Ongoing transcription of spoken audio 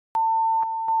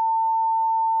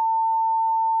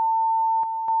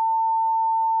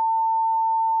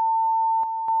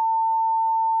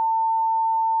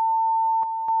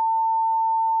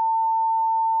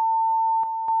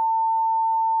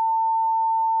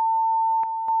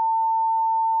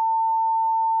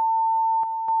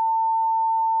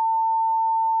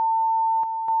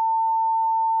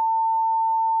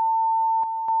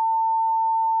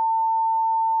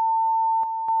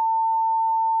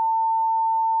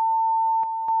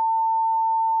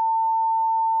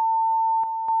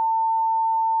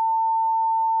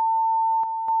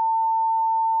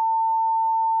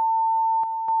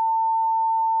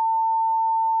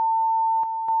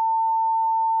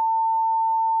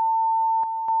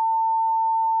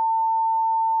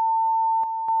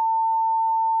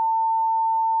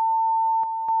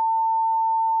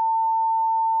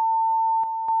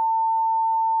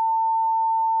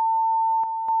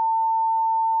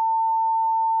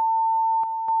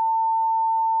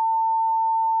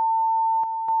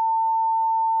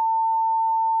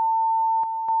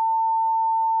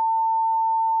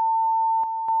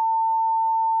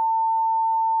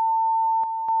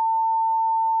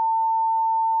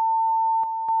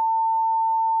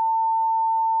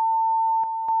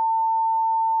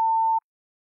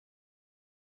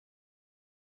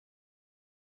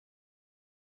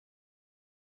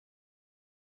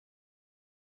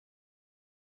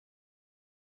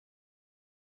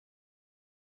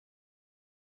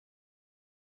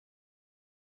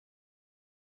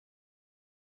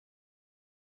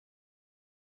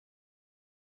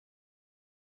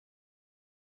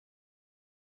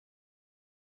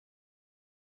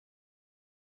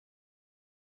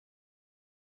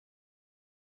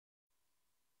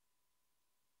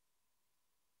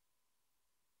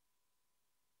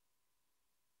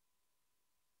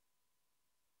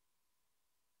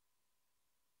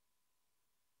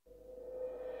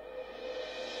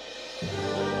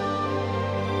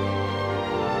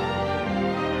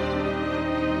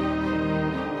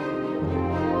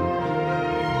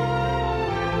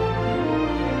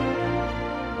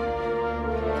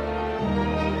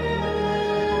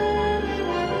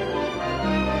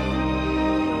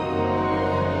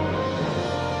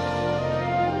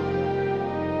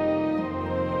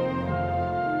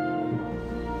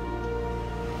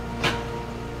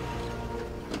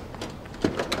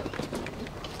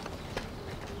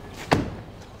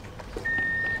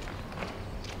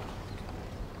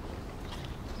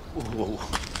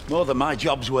More than my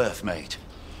job's worth, mate.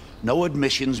 No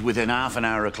admissions within half an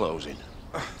hour of closing.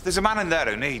 There's a man in there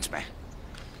who needs me.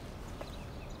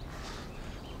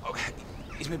 Oh,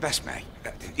 he's my best mate.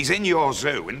 He's in your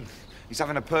zoo and he's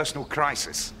having a personal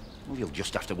crisis. Well, you'll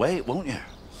just have to wait, won't you?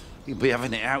 You'll be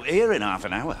having it out here in half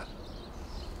an hour.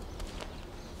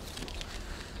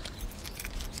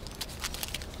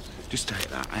 Just take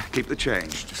that, eh? Keep the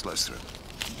change. Just let us through.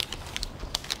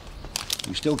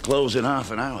 We still close in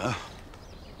half an hour.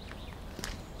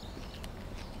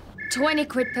 20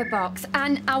 quid per box,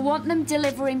 and I want them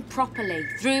delivering properly,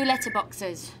 through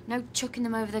letterboxes. No chucking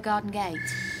them over the garden gate.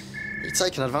 You're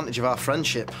taking advantage of our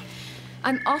friendship.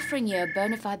 I'm offering you a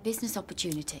bona fide business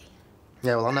opportunity.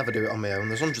 Yeah, well, I'll never do it on my own.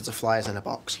 There's hundreds of flyers in a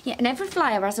box. Yeah, and every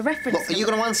flyer has a reference Look, are you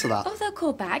going to answer that? Oh, they'll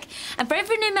call back. And for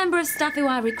every new member of staff who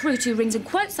I recruit who rings and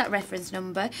quotes that reference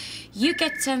number, you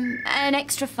get an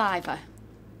extra £5. Then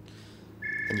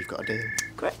you've got a deal.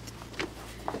 Great.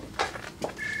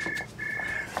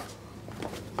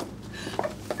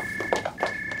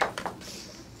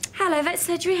 Hello, vet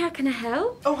surgery. How can I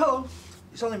help? Oh, hello.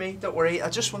 It's only me, don't worry. I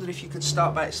just wondered if you could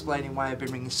start by explaining why I've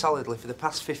been ringing solidly for the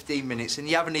past 15 minutes and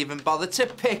you haven't even bothered to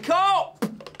pick up!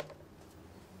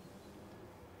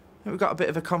 We've got a bit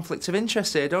of a conflict of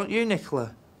interest here, don't you,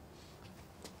 Nicola?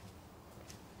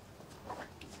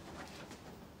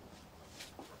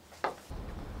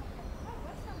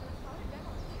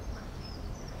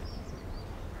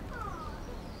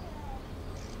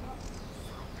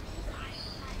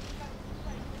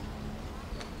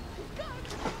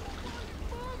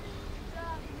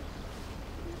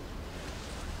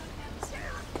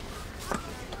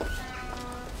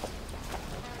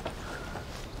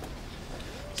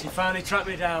 You finally tracked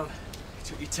me down. It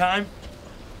took your time.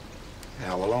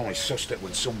 Yeah, well, only sussed it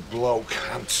when some bloke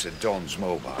answered Don's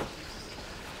mobile.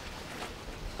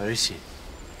 Where is she?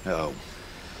 Oh.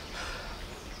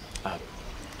 I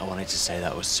wanted to say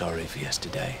that I was sorry for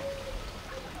yesterday.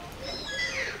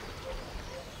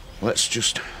 Let's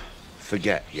just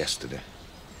forget yesterday.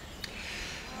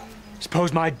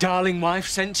 Suppose my darling wife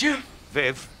sent you?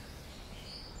 Viv's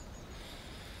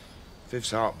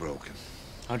heartbroken.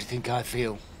 How do you think I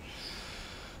feel?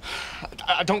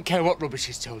 I don't care what rubbish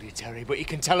she's told you, Terry, but you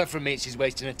can tell her from me she's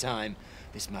wasting her time.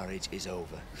 This marriage is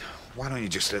over. Why don't you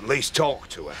just at least talk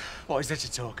to her? What is there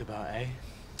to talk about, eh?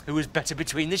 Who was better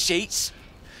between the sheets?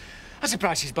 I'm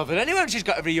surprised she's bothered anyway when she's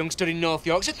got every youngster in North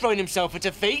Yorkshire throwing himself at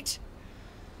her feet.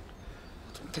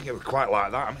 I don't think it was quite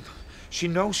like that. I mean, she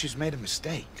knows she's made a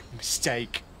mistake.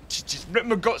 Mistake? She just ripped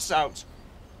my guts out.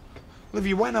 Well, if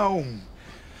you went home,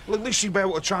 well, at least she'd be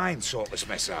able to try and sort this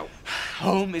mess out.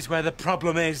 Home is where the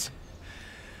problem is.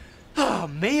 Oh,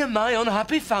 me and my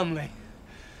unhappy family.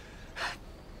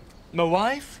 My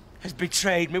wife has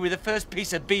betrayed me with the first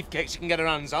piece of beefcake she can get her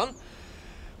hands on.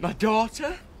 My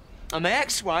daughter and my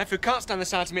ex-wife, who can't stand the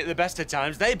sight of me at the best of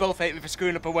times, they both hate me for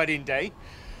screwing up a wedding day.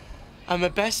 And my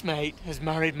best mate has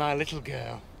married my little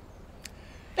girl.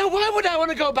 Now, why would I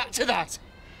want to go back to that?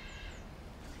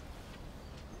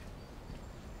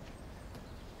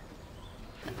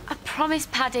 I promise,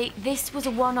 Paddy, this was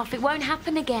a one-off. It won't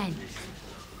happen again.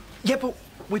 Yeah, but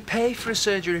we pay for a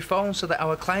surgery phone so that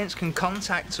our clients can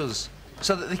contact us,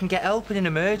 so that they can get help in an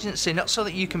emergency, not so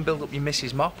that you can build up your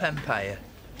Mrs. Mop empire.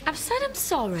 I've said I'm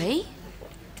sorry.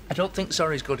 I don't think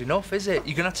sorry's good enough, is it?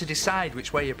 You're going to have to decide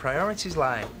which way your priorities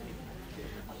lie.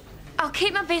 I'll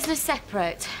keep my business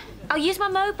separate. I'll use my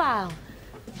mobile.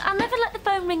 I'll never let the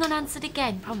phone ring unanswered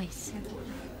again, promise.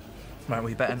 Right,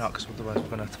 we better not, because otherwise we're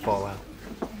going to have to fall out.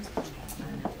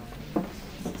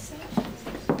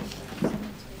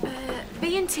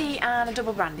 B&T and a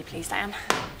double brandy, please, Diane.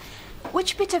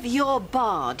 Which bit of your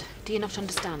bard do you not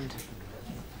understand?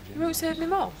 You won't serve me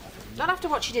more? Not after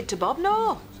what she did to Bob,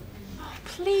 no. Oh,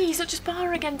 please, I'll just bar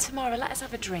her again tomorrow. Let us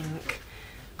have a drink.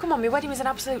 Come on, my wedding was an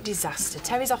absolute disaster.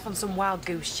 Terry's off on some wild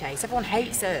goose chase. Everyone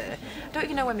hates her. I don't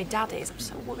even know where my dad is. I'm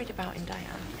so worried about him, Diane.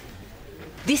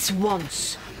 This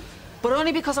once. But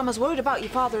only because I'm as worried about your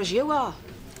father as you are.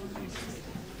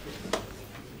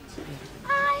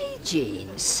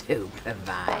 Hygiene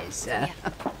supervisor.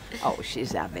 Oh,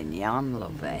 she's having you on,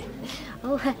 lovey.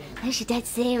 Oh, no, she's dead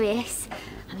serious.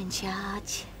 I'm in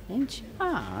charge. In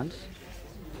charge?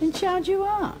 In charge you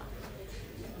are?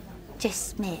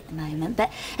 Just me at the moment,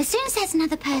 but as soon as there's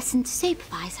another person to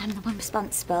supervise, I'm the one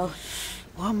responsible.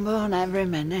 One born every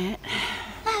minute.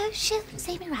 No, she'll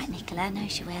see me right, Nicola. I know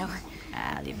she will.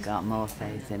 Well, you've got more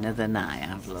faith in her than I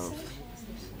have, love.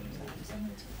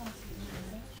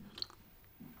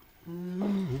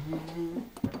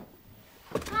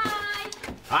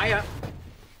 Hi. Hiya.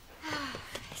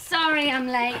 Sorry I'm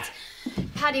late.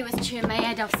 Paddy was chewing my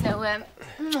head off, so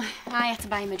I had to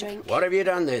buy him a drink. What have you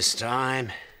done this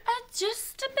time?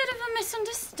 Just a bit of a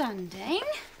misunderstanding.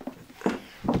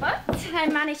 But I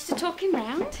managed to talk him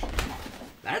round.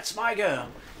 That's my girl.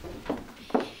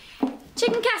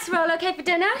 Chicken casserole okay for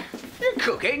dinner?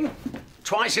 Cooking?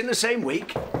 Twice in the same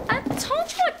week? I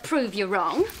told you I'd prove you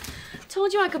wrong.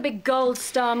 Told you I could be gold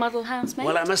star model housemate.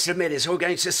 Well, I must admit, it's all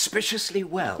going suspiciously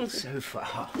well so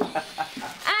far.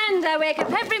 And I wake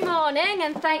up every morning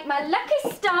and thank my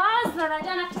lucky stars that I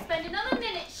don't have to spend another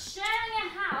minute sharing a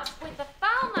house with the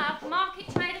foul-mouthed market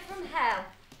trader from hell.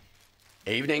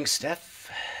 Evening,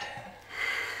 Steph.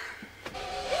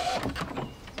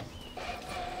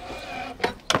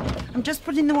 I'm just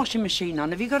putting the washing machine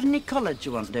on. Have you got any colours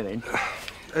you want doing?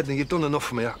 Edna, you've done enough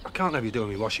for me. I can't have you doing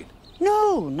me washing.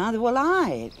 No, neither will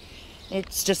I.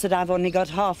 It's just that I've only got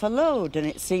half a load and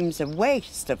it seems a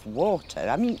waste of water.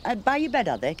 I mean, by your bed,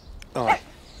 are they? All right.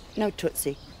 No,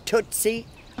 Tootsie. Tootsie,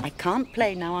 I can't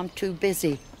play now. I'm too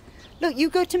busy. Look, you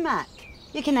go to Mac.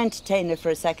 You can entertain her for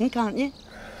a second, can't you?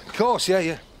 Of course,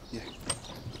 yeah.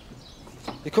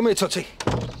 You come here, Tootsie.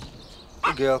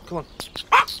 Good girl, come on.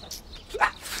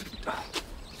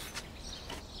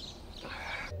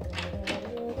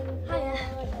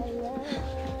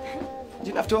 You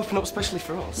didn't have to open up specially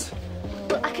for us.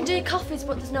 Well, I can do coffees,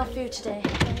 but there's no food today.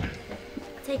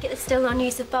 Take it there's still no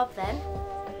news of Bob, then?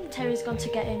 Terry's gone to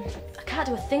get him. I can't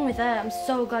do a thing with her. I'm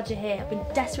so glad you're here. I've been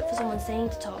desperate for someone sane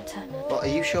to talk to. But are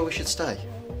you sure we should stay?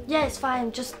 Yeah, it's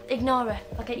fine. Just ignore her.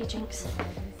 I'll get you drinks.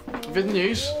 Good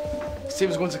news.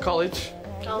 Steve's going to college.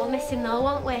 Oh, we'll miss him though,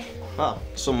 won't we? Ah,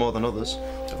 some more than others.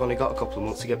 I've only got a couple of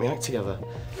months to get my act together.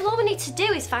 Well, all we need to do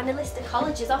is find a list of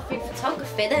colleges offering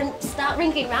photography, then start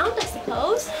ringing round, I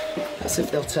suppose. As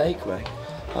if they'll take me.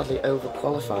 Hardly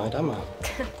overqualified, am I?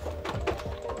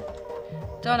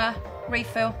 Donna,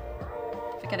 refill.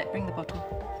 Forget it, bring the bottle.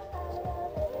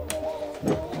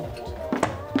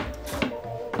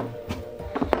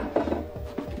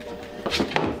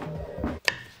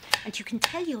 And you can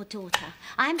tell your daughter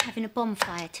I'm having a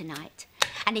bonfire tonight.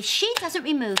 And if she doesn't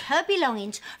remove her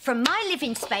belongings from my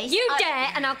living space... You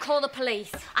dare, and I'll call the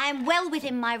police. I am well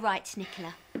within my rights,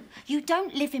 Nicola. You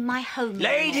don't live in my home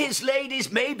Ladies,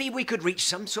 maybe we could reach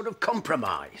some sort of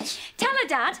compromise. Tell her,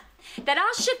 Dad, that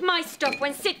I'll ship my stuff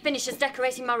when Sid finishes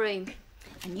decorating my room.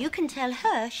 And you can tell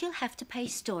her she'll have to pay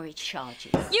storage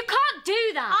charges. You can't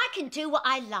do that! I can do what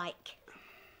I like.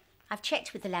 I've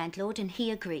checked with the landlord and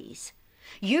he agrees.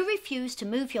 You refuse to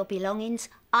move your belongings,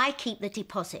 I keep the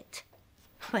deposit.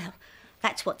 Well,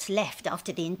 that's what's left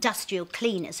after the industrial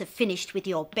cleaners have finished with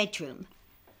your bedroom.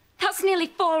 That's nearly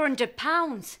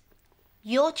 £400.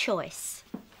 Your choice.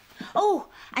 Oh,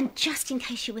 and just in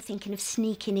case you were thinking of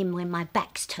sneaking in when my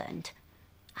back's turned,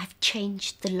 I've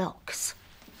changed the locks.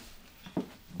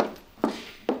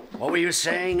 What were you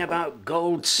saying about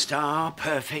Gold Star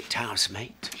Perfect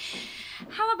Housemate?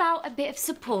 How about a bit of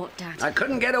support, Dad? I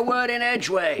couldn't get a word in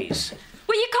edgeways.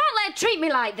 Well, you can't let her treat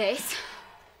me like this.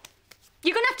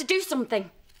 You're going to have to do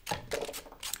something.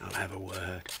 I'll have a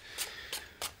word.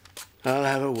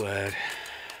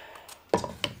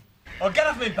 Oh, get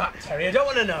off me back, Terry. I don't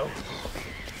want to know.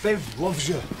 Viv loves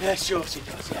you. Yeah, sure she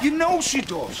does, yeah. You know she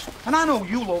does. And I know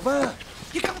you love her.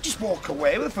 You can't just walk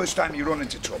away the first time you run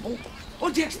into trouble.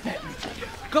 What do you expect me to do?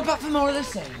 Go back for more of the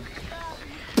same?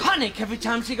 Panic every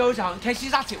time she goes out in case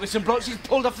she's at it with some bloke she's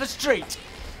pulled off the street?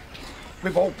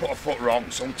 We've all put a foot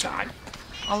wrong sometime.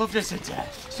 I loved her to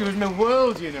death. She was my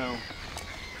world, you know.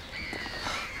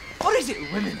 What is it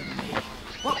with women and me?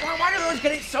 Why do they always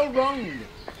get it so wrong?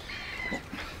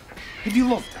 If you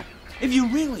loved her, if you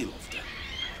really loved her,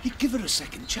 you'd give her a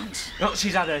second chance. No,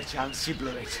 she's had her chance. She blew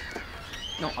it.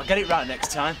 No, I'll get it right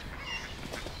next time.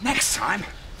 Next time?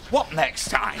 What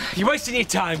next time? You're wasting your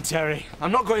time, Terry.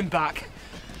 I'm not going back.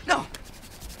 No.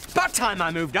 About time I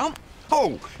moved on.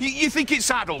 Oh, you think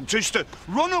it's adult just to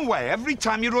run away every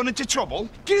time you run into trouble?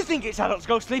 Do you think it's adult to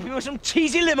go sleeping with some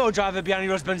cheesy limo driver behind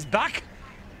your husband's back?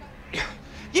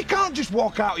 You can't just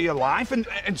walk out of your life and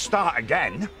start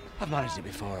again. I've managed it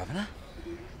before, haven't I?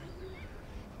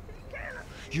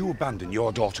 You abandon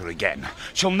your daughter again,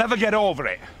 she'll never get over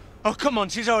it. Oh, come on,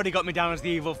 she's already got me down as the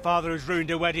evil father who's ruined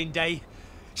her wedding day.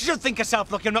 She should think herself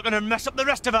lucky I'm not going to mess up the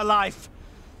rest of her life.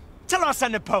 Tell her I'll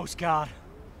send a postcard.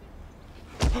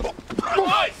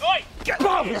 Oi! Get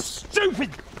off, you stupid!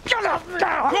 Get up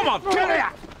now! Come on, get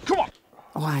here! Come on!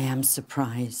 Oh, I am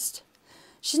surprised.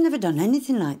 She's never done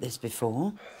anything like this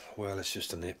before. Well, it's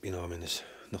just a nip, you know. I mean, there's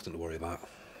nothing to worry about.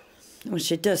 Well,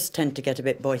 she does tend to get a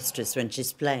bit boisterous when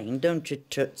she's playing, don't you,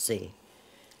 Tootsie?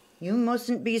 You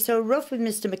mustn't be so rough with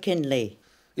Mr. McKinley.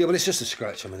 Yeah, but it's just a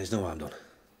scratch. I mean, there's no harm done.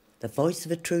 The voice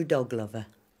of a true dog lover.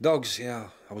 Dogs, yeah.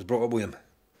 I was brought up with him.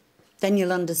 Then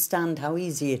you'll understand how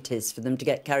easy it is for them to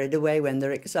get carried away when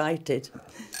they're excited.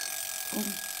 Oh,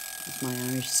 that's my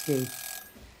Irish stew.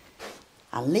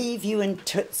 I'll leave you and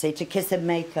Tootsie to kiss and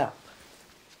make up.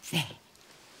 There.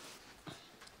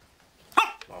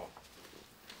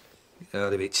 Get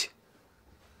out of it.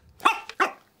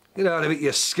 Get out of it,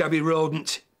 you scabby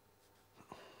rodent.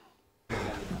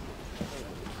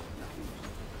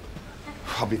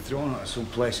 I've been thrown out of some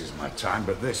places in my time,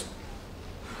 but this...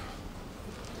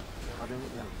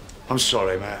 I'm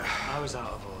sorry, mate. I was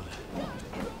out of order.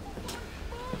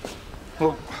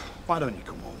 Well, why don't you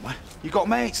come home, man? You got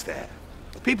mates there.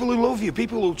 People who love you,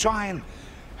 people who'll try and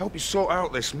help you sort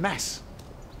out this mess.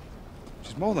 Which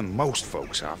is more than most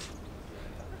folks have.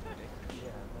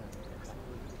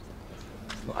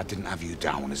 Look, I didn't have you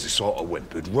down as the sort of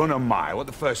wimp who'd run a mile at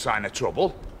the first sign of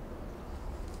trouble.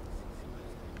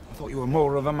 I thought you were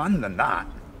more of a man than that.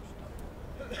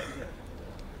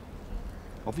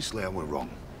 Obviously, I were wrong.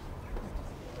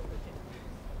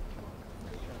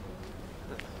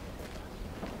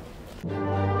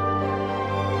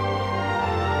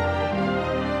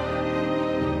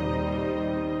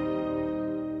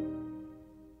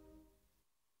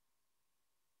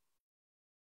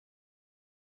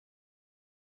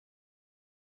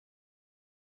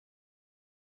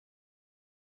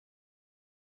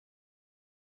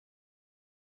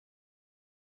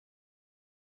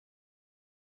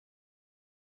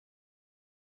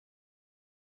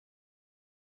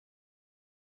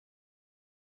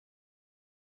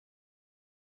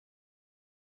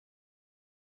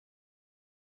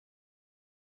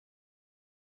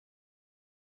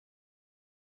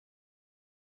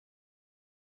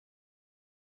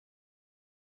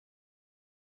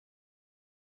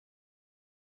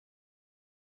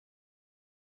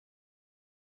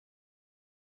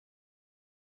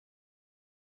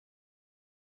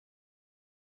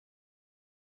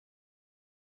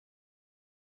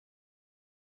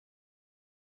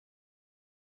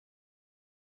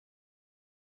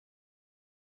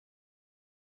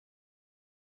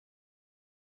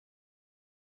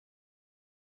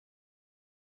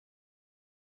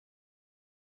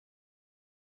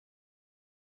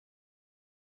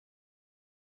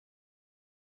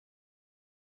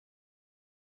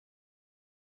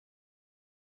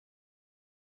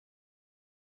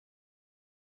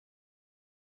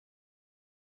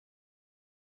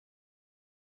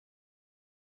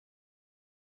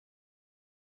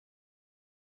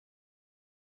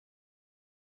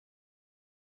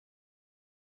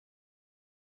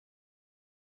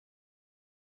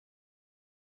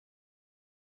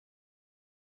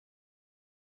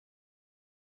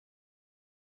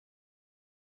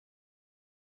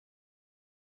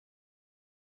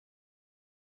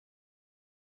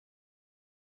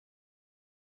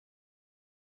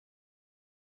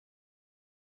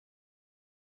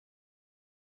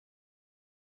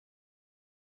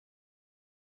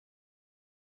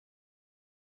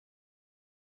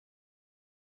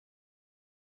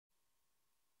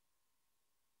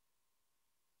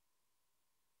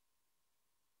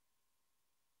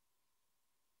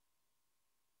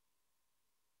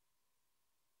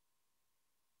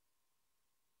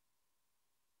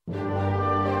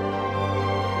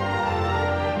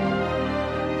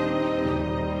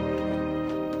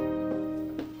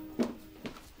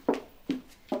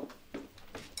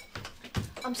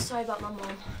 I'm sorry about my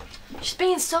mum. She's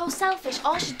being so selfish.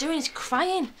 All she's doing is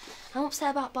crying. I'm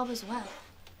upset about Bob as well.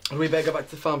 We better go back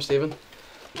to the farm, Stephen.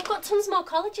 We've got tons more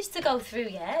colleges to go through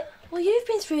yet. Well, you've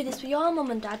been through this with your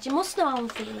mum and dad. You must know how I'm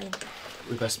feeling.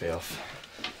 We best be off.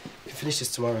 We can finish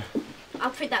this tomorrow.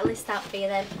 I'll print that list out for you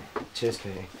then. Cheers,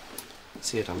 Katie.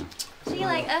 See you, Dan. See you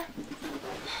later.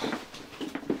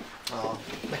 Oh,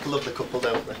 make a lovely couple,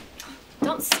 don't they?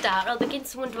 Don't start, I'll begin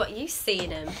to wonder what you see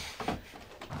in him.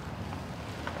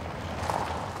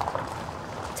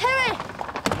 Terry!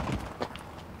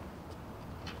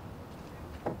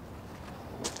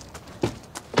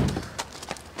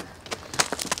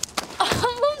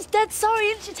 Oh, Mum's dead sorry,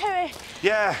 isn't she, Terry?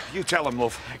 Yeah, you tell him,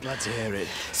 love. Glad to hear it.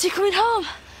 So you're coming home?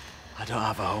 I don't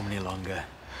have a home any longer.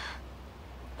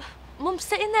 Mum's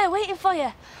sitting there waiting for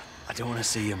you. I don't want to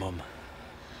see you, Mum.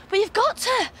 But you've got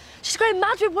to. She's going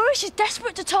mad with worry. She's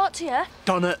desperate to talk to you.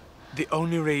 Donna, the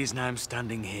only reason I'm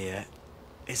standing here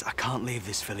is I can't leave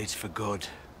this village for good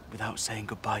without saying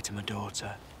goodbye to my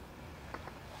daughter.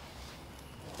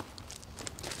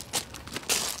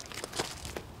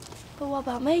 But what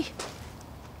about me?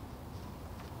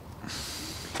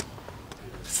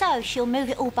 So, she'll move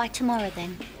it all by tomorrow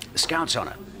then? Scout's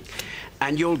honour.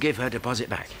 And you'll give her deposit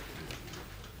back.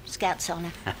 Scout's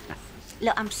honour.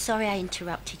 Look, I'm sorry I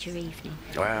interrupted your evening.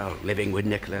 Well, living with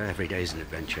Nicola every day's an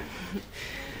adventure.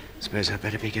 Suppose I'd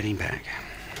better be getting back.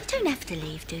 You don't have to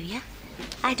leave, do you?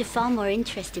 I had a far more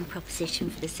interesting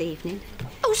proposition for this evening.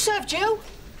 Who served you?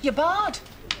 You're barred.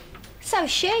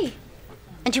 So's she.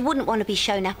 And you wouldn't want to be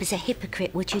shown up as a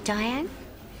hypocrite, would you, Diane?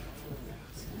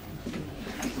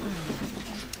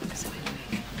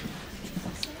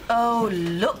 Oh,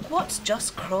 look what's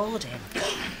just crawled in.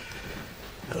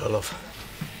 Hello, love.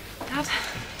 Dad,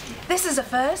 this is a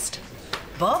first.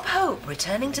 Bob Hope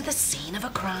returning to the scene of a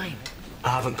crime.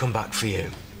 I haven't come back for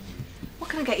you. What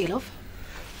can I get you, love?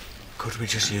 Could we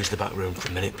just use the back room for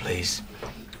a minute, please?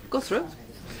 Go through.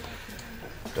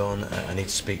 Dawn, I need to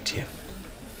speak to you.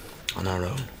 On our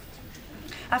own.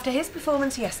 After his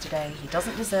performance yesterday, he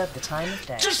doesn't deserve the time of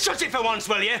day. Just shut it for once,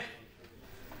 will you?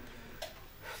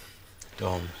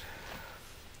 Dawn.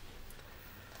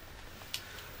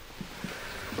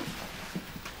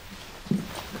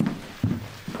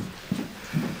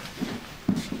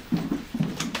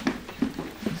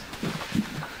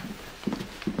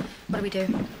 What do we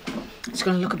do? It's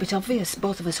going to look a bit obvious,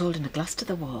 both of us holding a glass to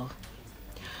the wall.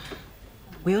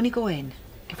 We only go in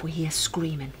if we hear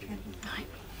screaming. Right.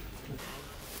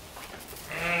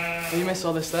 Will you miss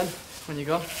all this then, when you're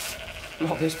gone?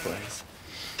 Not this place.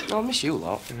 I'll miss you a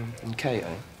lot, and Kate,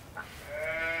 eh?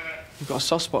 You've got a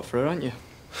soft spot for her, haven't you?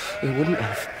 Who wouldn't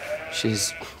have?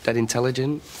 She's dead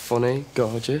intelligent, funny,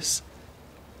 gorgeous.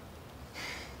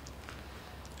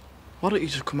 Why don't you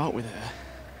just come out with her?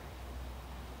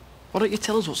 Why don't you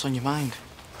tell us what's on your mind?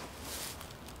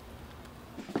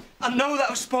 I know that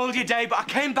I've spoiled your day, but I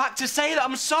came back to say that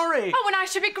I'm sorry. Oh, and I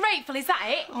should be grateful, is that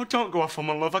it? Oh, don't go off on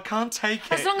my love. I can't take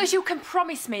it. As long as you can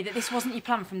promise me that this wasn't your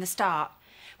plan from the start.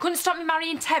 Couldn't stop me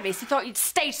marrying Terry, so thought you'd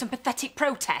stage some pathetic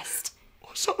protest.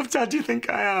 What sort of dad do you think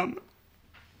I am?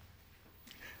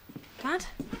 Dad?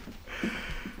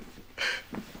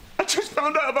 I just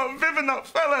found out about Viv and that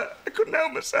fella. I couldn't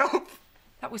help myself.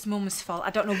 That was Mum's fault. I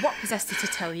don't know what possessed her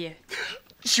to tell you.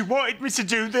 She wanted me to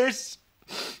do this.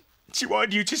 She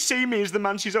wanted you to see me as the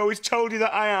man she's always told you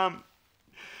that I am.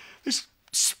 This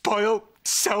spoiled,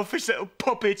 selfish little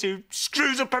puppet who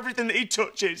screws up everything that he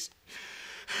touches.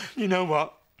 You know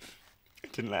what? I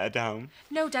didn't let her down.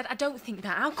 No, Dad, I don't think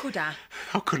that. How could I?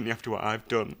 How couldn't you after what I've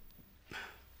done?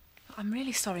 I'm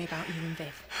really sorry about you and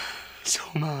Viv. So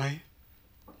am I.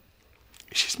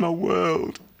 She's my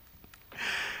world.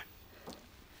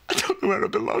 I don't know where I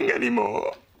belong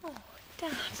anymore. Oh,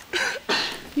 Dad.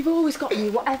 You've always got me,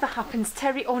 whatever happens,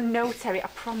 Terry or no Terry, I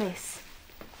promise.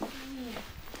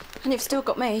 And you've still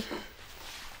got me.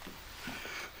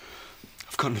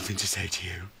 I've got nothing to say to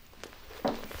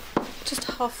you. Just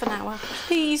half an hour.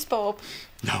 Please, Bob.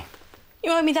 No.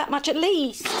 You owe me that much at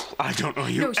least. I don't owe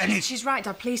you No, any... she's right,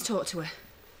 Dad. Please talk to her.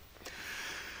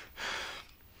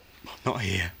 I'm not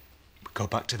here. We go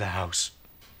back to the house.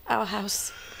 Our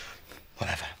house.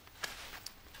 Whatever.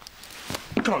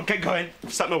 Come on, get going.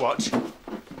 Set my watch.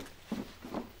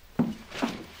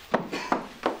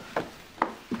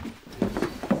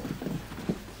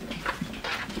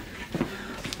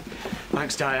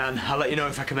 Thanks, Diane. I'll let you know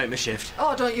if I can make my shift.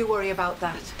 Oh, don't you worry about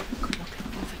that. Good luck.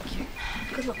 Oh, thank you.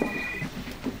 Good luck, Mum.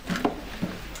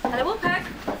 Hello, Woolpack.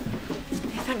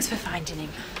 Thanks for finding him.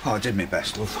 Oh, I did my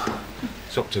best, love.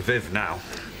 It's up to Viv now.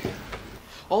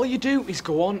 All you do is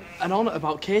go on and on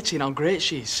about Katie and how great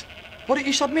she is. Why don't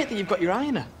you just admit that you've got your eye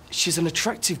on her? She's an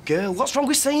attractive girl. What's wrong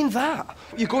with saying that?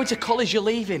 You're going to college, you're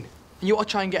leaving, and you ought to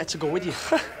try and get her to go with you.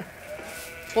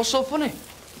 What's so funny?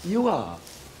 You are.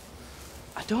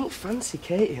 I don't fancy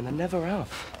Katie, and I never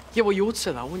have. Yeah, well, you would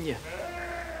say that, wouldn't you?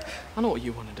 I know what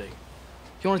you want to do.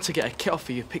 You wanted to get a kit off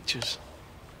for your pictures.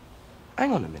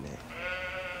 Hang on a minute.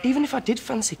 Even if I did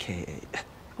fancy Katie, I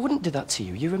wouldn't do that to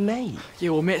you. You're a mate. Yeah,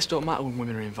 well, mates don't matter when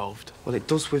women are involved. Well, it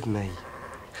does with me.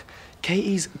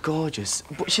 Katie's gorgeous,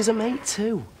 but she's a mate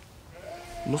too.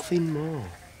 Nothing more.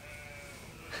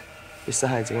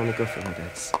 Besides, I want to go for my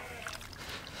beds.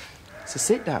 So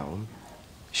sit down,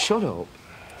 shut up,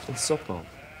 and sup up.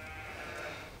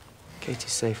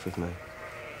 Katie's safe with me.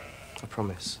 I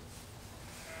promise.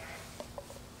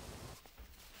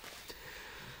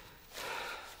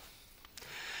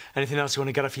 Anything else you want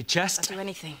to get off your chest? I'll do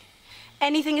anything.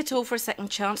 Anything at all for a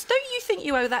second chance. Don't you think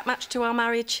you owe that much to our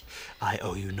marriage? I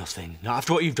owe you nothing. Not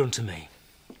after what you've done to me.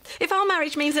 If our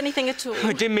marriage means anything at all...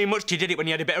 It didn't mean much to you, did it, when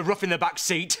you had a bit of rough in the back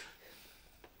seat?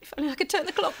 If only I could turn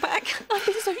the clock back. I've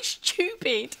been so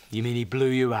stupid. You mean he blew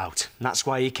you out? And that's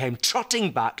why he came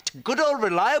trotting back to good old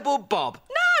reliable Bob?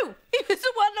 No! It was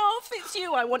a one-off. It's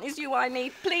you I want, it's you I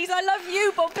need. Please, I love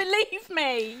you, Bob. Believe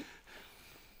me.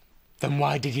 Then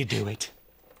why did you do it?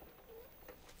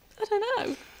 I don't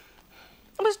know.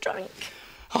 I was drunk.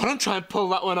 Oh, don't try and pull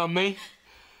that one on me.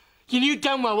 You knew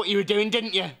damn well what you were doing,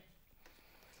 didn't you?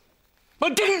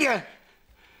 Well, didn't you?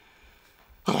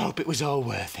 Well, I hope it was all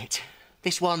worth it.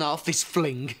 This one-off, this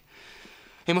fling.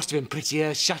 It must have been pretty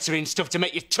earth-shattering stuff to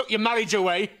make you tuck your marriage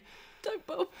away. Don't,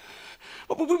 Bob.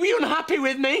 Were you unhappy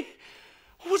with me?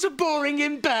 Was it boring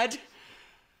in bed?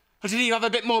 Or did you have a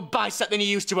bit more bicep than you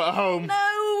used to at home? No!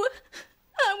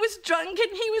 I was drunk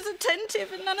and he was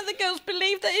attentive and none of the girls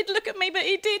believed that he'd look at me, but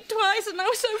he did twice and I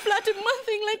was so flattered one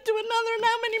thing led to another, and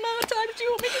how many more times do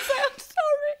you want me to say I'm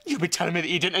sorry? You'll be telling me that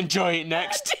you didn't enjoy it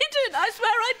next. I didn't! I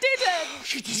swear I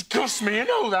didn't! You disgust me, I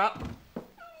know that.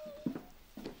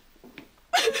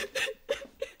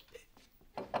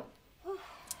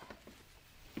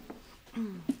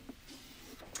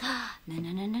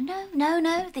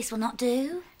 No, this will not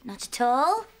do. Not at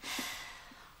all.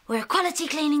 We're a quality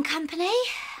cleaning company.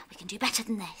 We can do better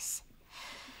than this.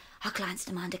 Our clients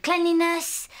demand a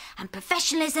cleanliness and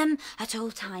professionalism at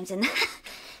all times, and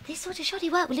this sort of shoddy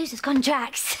work will lose us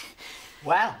contracts.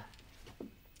 Well,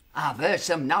 I've heard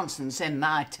some nonsense in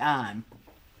my time.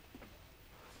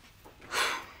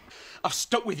 I've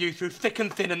stuck with you through thick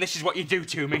and thin, and this is what you do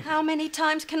to me. How many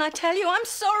times can I tell you I'm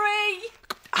sorry?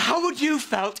 How would you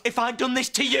felt if I'd done this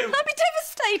to you? I'd be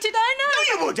devastated, I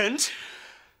know. No, you wouldn't.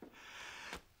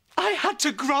 I had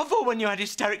to grovel when you had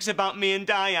hysterics about me and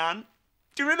Diane.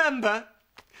 Do you remember?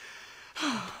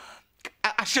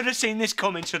 I should have seen this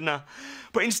coming, shouldn't I?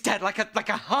 But instead, like a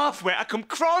halfwit, I come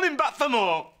crawling back for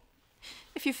more.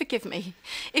 If you forgive me,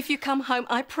 if you come home,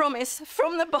 I promise,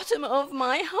 from the bottom of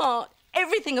my heart,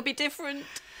 everything will be different.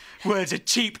 Words are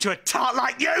cheap to a tart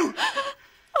like you.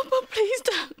 Oh, but please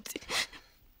don't.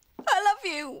 I love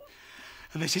you.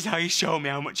 And this is how you show me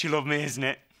how much you love me, isn't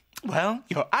it? Well,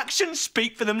 your actions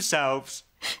speak for themselves.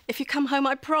 If you come home,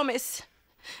 I promise,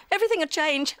 everything will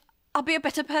change. I'll be a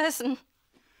better person.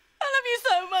 I love you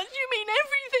so much. You mean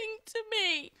everything to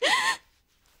me.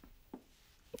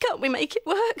 Can't we make it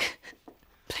work?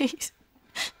 Please,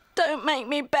 don't make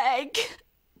me beg.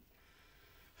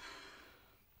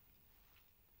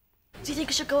 Do you think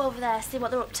I should go over there, see what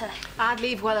they're up to? I'd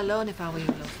leave well alone if I were you,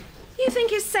 love. You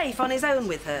think he's safe on his own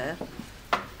with her?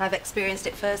 I've experienced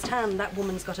it firsthand. That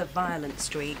woman's got a violent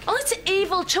streak. Only to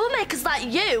evil troublemakers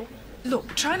like you.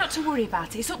 Look, try not to worry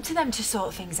about it. It's up to them to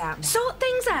sort things out now. Sort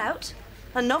things out?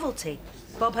 A novelty.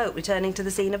 Bob Hope returning to the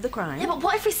scene of the crime. Yeah, but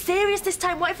what if he's serious this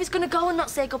time? What if he's going to go and not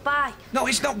say goodbye? No,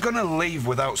 he's not going to leave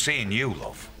without seeing you,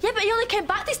 love. Yeah, but he only came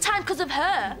back this time because of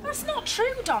her. That's not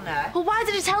true, Donna. Well, why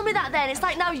did he tell me that then? It's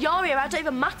like now you're here, I don't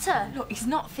even matter. Look, he's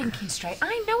not thinking straight.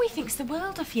 I know he thinks the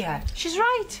world of you. She's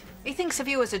right. He thinks of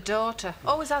you as a daughter.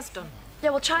 Always has done.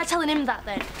 Yeah, well, try telling him that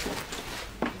then.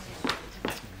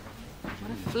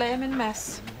 What a flaming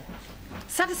mess.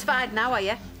 Satisfied now, are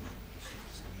you?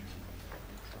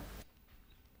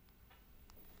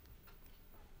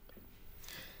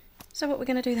 So what we're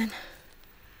going to do then?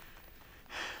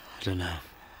 I don't know.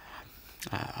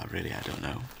 I don't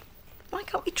know. Why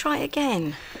can't we try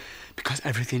again? Because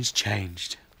everything's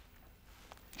changed.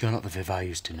 You're not the Viv I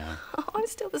used to know. Oh, I'm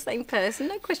still the same person,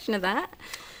 no question of that.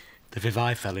 The Viv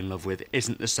I fell in love with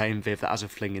isn't the same Viv that has a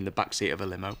fling in the backseat of a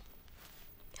limo.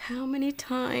 How many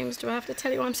times do I have to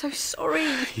tell you I'm so sorry?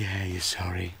 Yeah, you're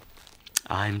sorry.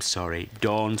 I'm sorry.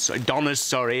 Donna's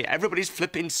sorry. Everybody's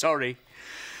flipping sorry.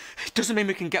 It doesn't mean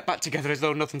we can get back together as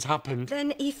though nothing's happened.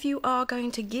 Then if you are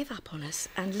going to give up on us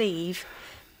and leave,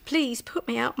 please put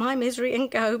me out my misery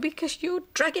and go, because you're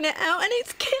dragging it out and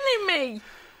it's killing me.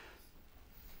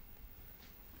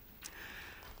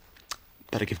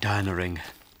 Better give Diane a ring.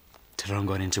 Tell her I'm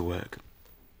going into work.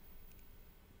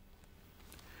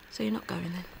 So you're not going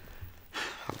then?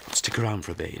 I'll stick around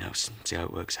for a bit, you know, see how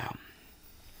it works out.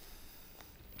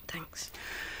 Thanks.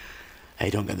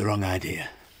 Hey, don't get the wrong idea.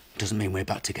 Doesn't mean we're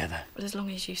back together. But as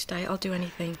long as you stay, I'll do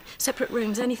anything. Separate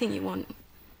rooms, anything you want.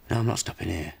 No, I'm not stopping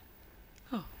here.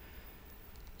 Oh.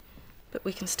 But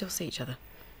we can still see each other.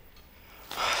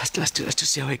 Let's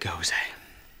just see how it goes, eh?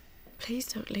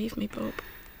 Please don't leave me, Bob.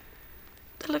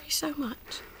 I love you so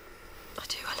much. I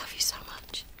do, I love you so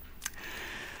much.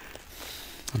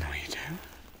 I know you do.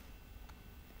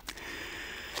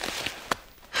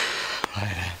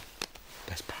 Right then.